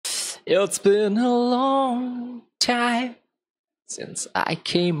It's been a long time since I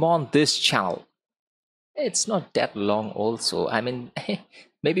came on this channel. It's not that long also. I mean,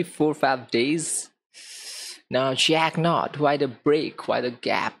 maybe 4 or 5 days. Now, JACNOT, why the break? Why the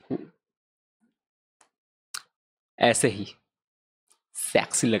gap? ऐसे ही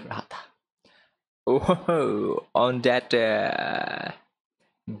sexy लग रहा था. Oh, on that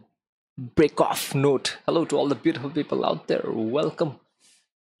break-off note, hello to all the beautiful people out there. Welcome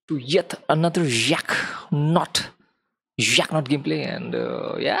to yet another JACNOT gameplay, and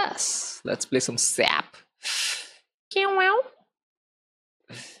yes, let's play some sap.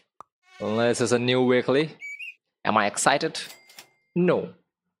 This is a new weekly. Am I excited? No.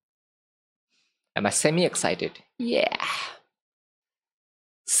 Am I semi-excited? Yeah.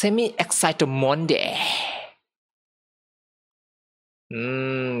 Semi-excited Monday.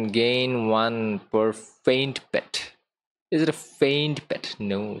 Gain 1 per faint pet. Is it a faint pet?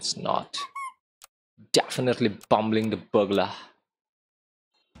 No, it's not. Definitely bumbling the burglar.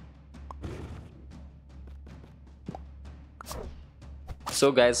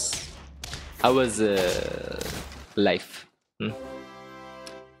 So guys, how was life?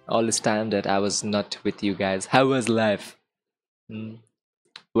 All this time that I was not with you guys, how was life?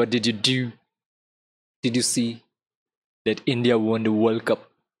 What did you do? Did you see that India won the World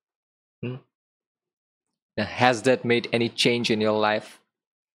Cup? Now, has that made any change in your life?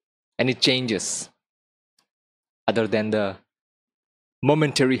 Any changes other than the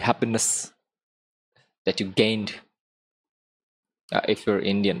momentary happiness that you gained? If you're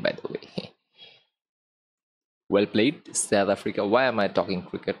Indian, by the way. Well played, South Africa. Why am I talking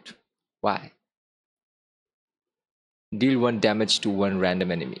cricket? Why? Deal 1 damage to 1 random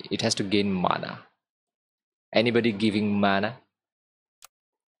enemy. It has to gain mana. Anybody giving mana?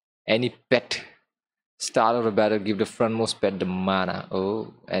 Any pet? Start of a battle, give the frontmost pet the mana.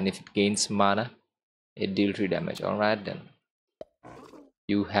 Oh, and if it gains mana, it deals 3 damage. Alright then.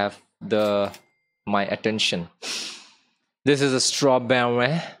 You have my attention. This is a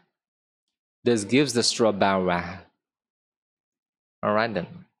strawberry. This gives the strawberry. Alright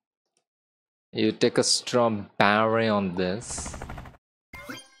then. You take a strawberry on this.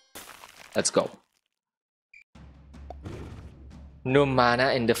 Let's go. No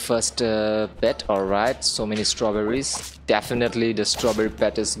mana in the first pet. Alright, so many strawberries. Definitely the strawberry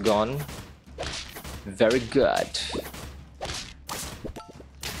pet is gone. Very good.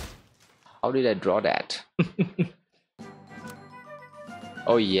 How did I draw that?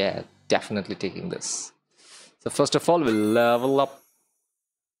 Oh yeah, definitely taking this. So first of all, we'll level up.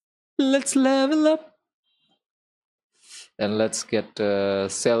 Let's level up. And let's get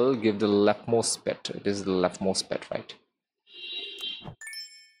Cell, give the leftmost pet. This is the leftmost pet, right?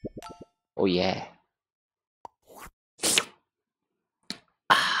 Oh yeah.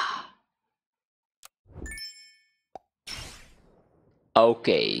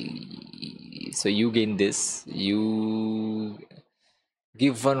 Okay. So you gain this. You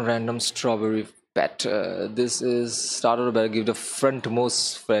give 1 random strawberry pet. This is starter battle. Give the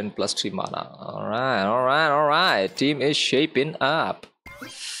frontmost friend plus 3 mana. Alright. Team is shaping up.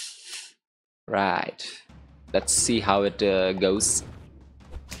 Right. Let's see how it goes.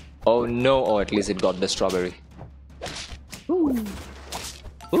 Oh no, or at least it got the strawberry. Ooh.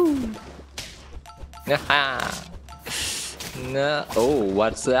 No. Oh,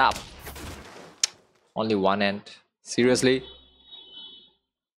 what's up? Only 1 ant. Seriously?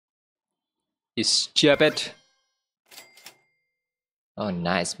 You stupid. Oh,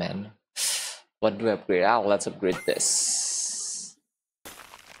 nice, man. What do I upgrade? Let's upgrade this.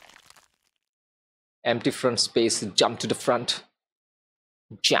 Empty front space. Jump to the front.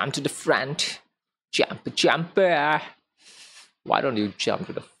 Jump to the front. Jumper. Why don't you jump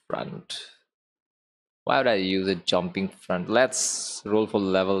to the front? Why would I use a jumping front? Let's roll for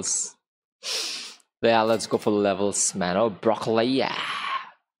levels. Yeah, let's go for levels, man. Oh, broccoli, yeah.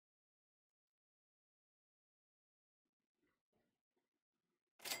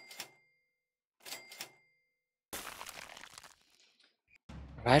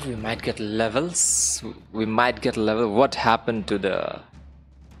 Right, we might get levels. We might get level. What happened to the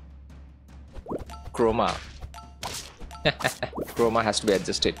chroma? Chroma has to be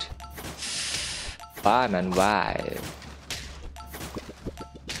adjusted. Why, man? Why?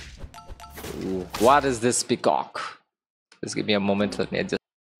 Ooh, what is this peacock? Just give me a moment. Let me adjust.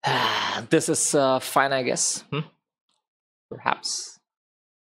 This is fine, I guess. Perhaps.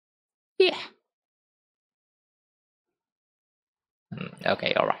 Yeah.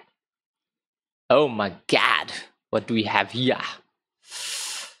 Okay, alright. Oh my god. What do we have here?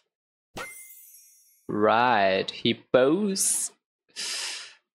 Right, hippos.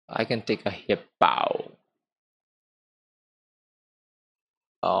 I can take a hippo.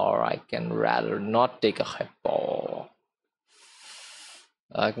 Or I can rather not take a hippo.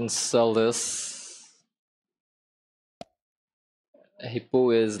 I can sell this. A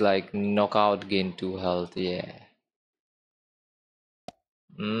hippo is like knockout, gain 2 health, yeah.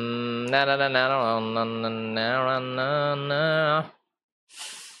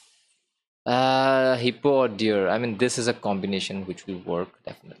 Hippo or deer. I mean, this is a combination which will work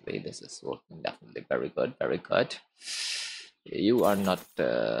definitely. This is working definitely. Very good, very good. You are not.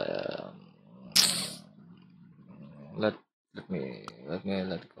 Let me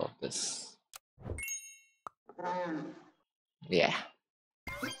let go of this. Yeah.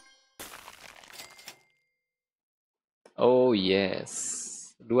 Oh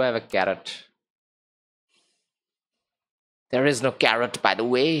yes. Do I have a carrot? There is no carrot, by the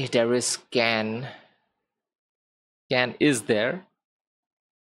way. There is can. Can is there,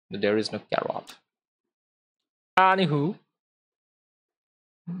 but there is no carrot. Anywho.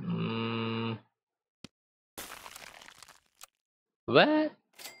 What?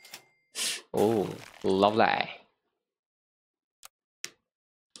 Oh, lovely.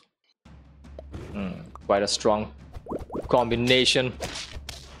 Quite a strong combination.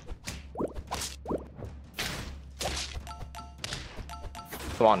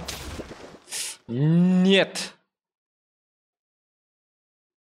 Come on. Niet.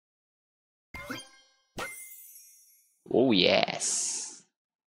 Oh yes.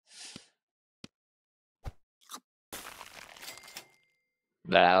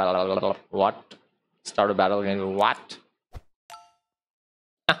 What? Start a battle again. What?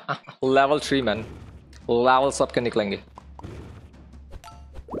 Level 3 man. Level सब के निकलेंगे.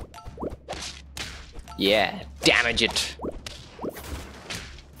 Yeah, damage it.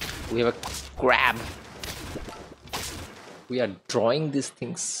 We have a grab. We are drawing these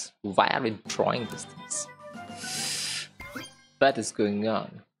things. Why are we drawing these things? What is going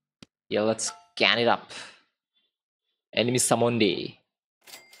on? Yeah, let's scan it up. Enemy summon day.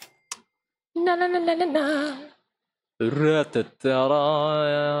 Na na na na na na.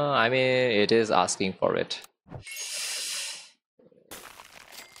 I mean, it is asking for it.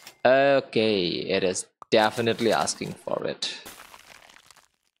 Okay, it is definitely asking for it.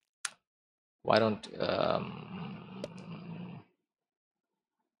 Why don't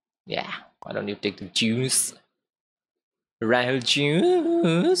yeah, why don't you take the juice? Rahul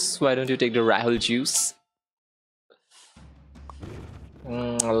juice? Why don't you take the Rahul juice?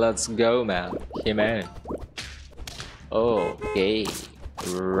 Let's go, man. Hey, man. Okay,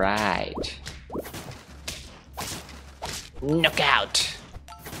 right. Knockout.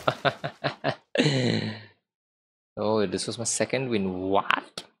 Oh, this was my second win.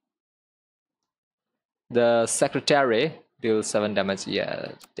 What? The secretary deals 7 damage.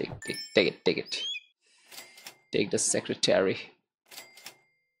 Yeah, take it. Take the secretary.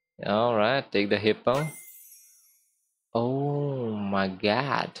 All right, take the hippo. Oh my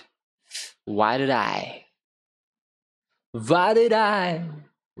god. Why did I,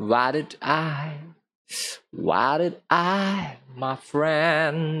 my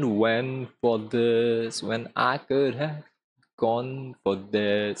friend, went for this when I could have gone for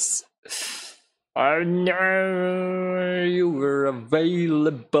this? I know you were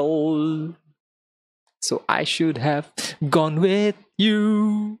available, so I should have gone with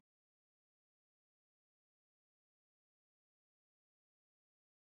you.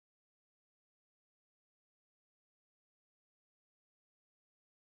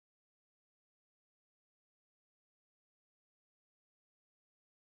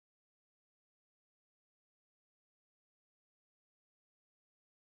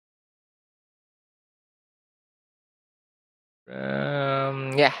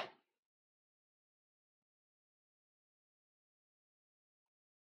 Yeah.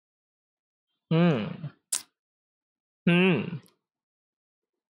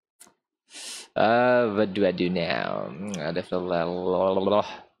 What do I do now? I definitely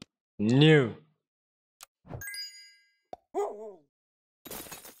new.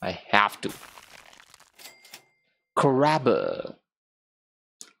 I have to. Crabber.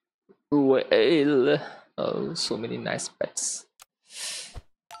 Whale. Oh, so many nice pets.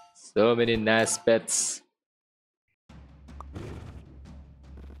 So many nice pets.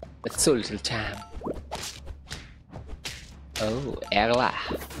 But so little time. Oh, Erla.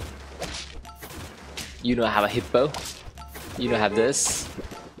 You don't have a hippo? You don't have this?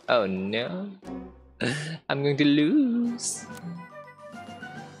 Oh no. I'm going to lose.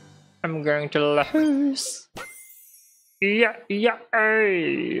 I'm going to lose. Yeah.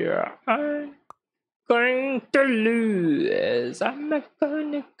 going to lose. I'm not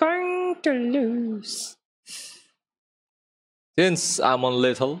going to lose. Since I'm on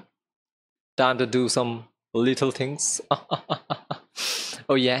little, time to do some little things.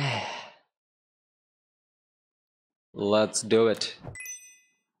 Oh yeah. Let's do it.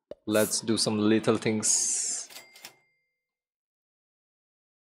 Let's do some little things.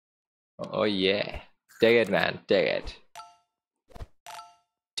 Oh yeah. Take it, man. Take it.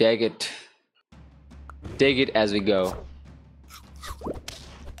 Take it. Take it as we go.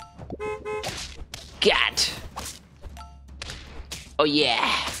 Cat. Oh yeah.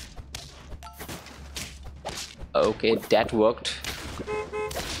 Okay, that worked.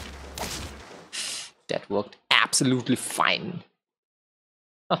 That worked absolutely fine.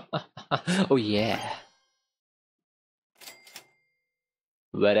 Oh yeah.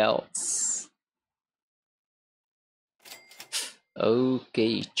 What else?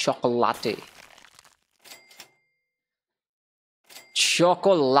 Okay, chocolate.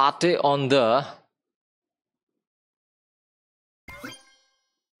 Chocolate on the...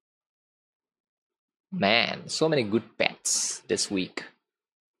 Man, so many good pets this week.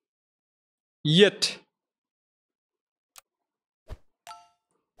 Yet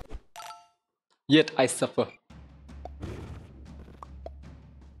I suffer.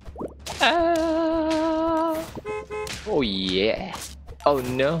 Oh yeah. Oh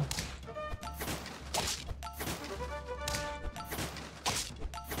no.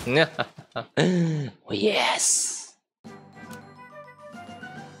 Oh yes.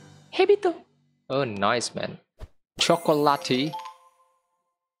 Hebito. Oh nice, man. Chocolate.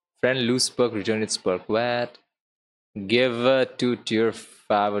 Friend lose perk, return its perk. What? Give 2 tier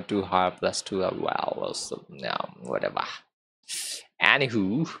 5 or 2 high plus 2. Well, so, no, whatever.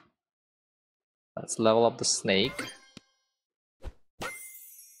 Anywho, let's level up the snake.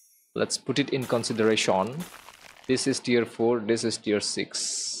 Let's put it in consideration. This is tier 4, this is tier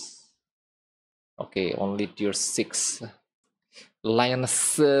 6. Okay, only tier 6.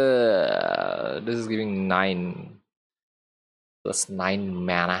 Lioness. This is giving 9 plus 9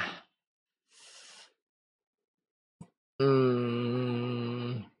 mana.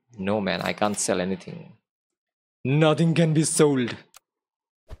 No man, I can't sell anything. Nothing can be sold.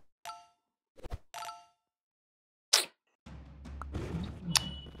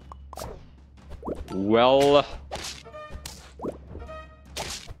 Well,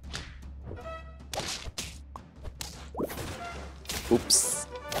 oops.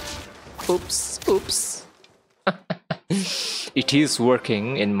 It is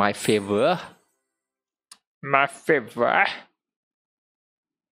working in my favor.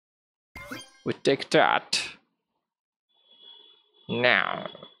 We take that. Now,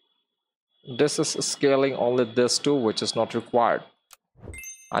 this is scaling only this too, which is not required.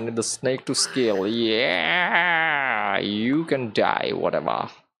 I need the snake to scale. Yeah, you can die, whatever.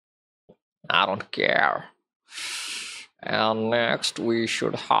 I don't care. And next we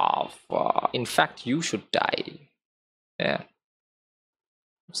should have... in fact, you should die. Yeah.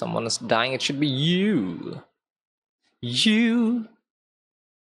 If someone is dying, it should be you. You.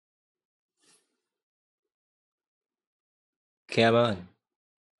 Come on.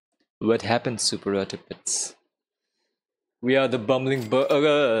 What happened, superautopets? We are the bumbling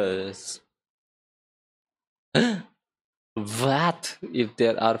burgers. What if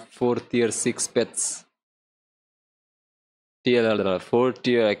there are 4 tier 6 pets? If there are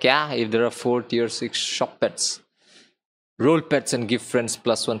 4 tier 6 shop pets. Roll pets and give friends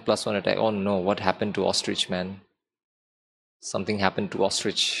 +1/+1 attack. Oh no, what happened to ostrich, man? Something happened to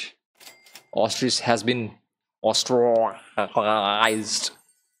ostrich. Ostrich has been ostracized.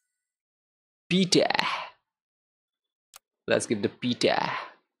 Peter. Let's give the Peter.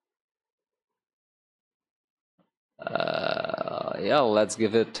 Yeah, let's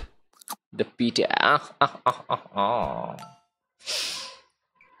give it the Peter.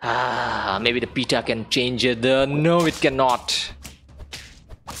 Maybe the Peter can change it. No, it cannot.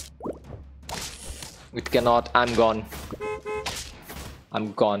 It cannot. I'm gone.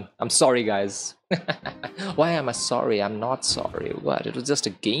 I'm sorry, guys. Why am I sorry? I'm not sorry. What? It was just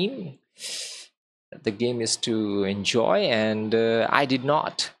a game. The game is to enjoy, and I did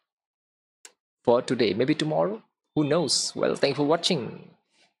not. For today, maybe tomorrow. Who knows? Well, thank you for watching.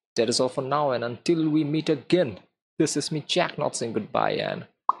 That is all for now, and until we meet again, this is me, JACNOT, saying goodbye and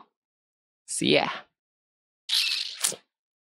see ya.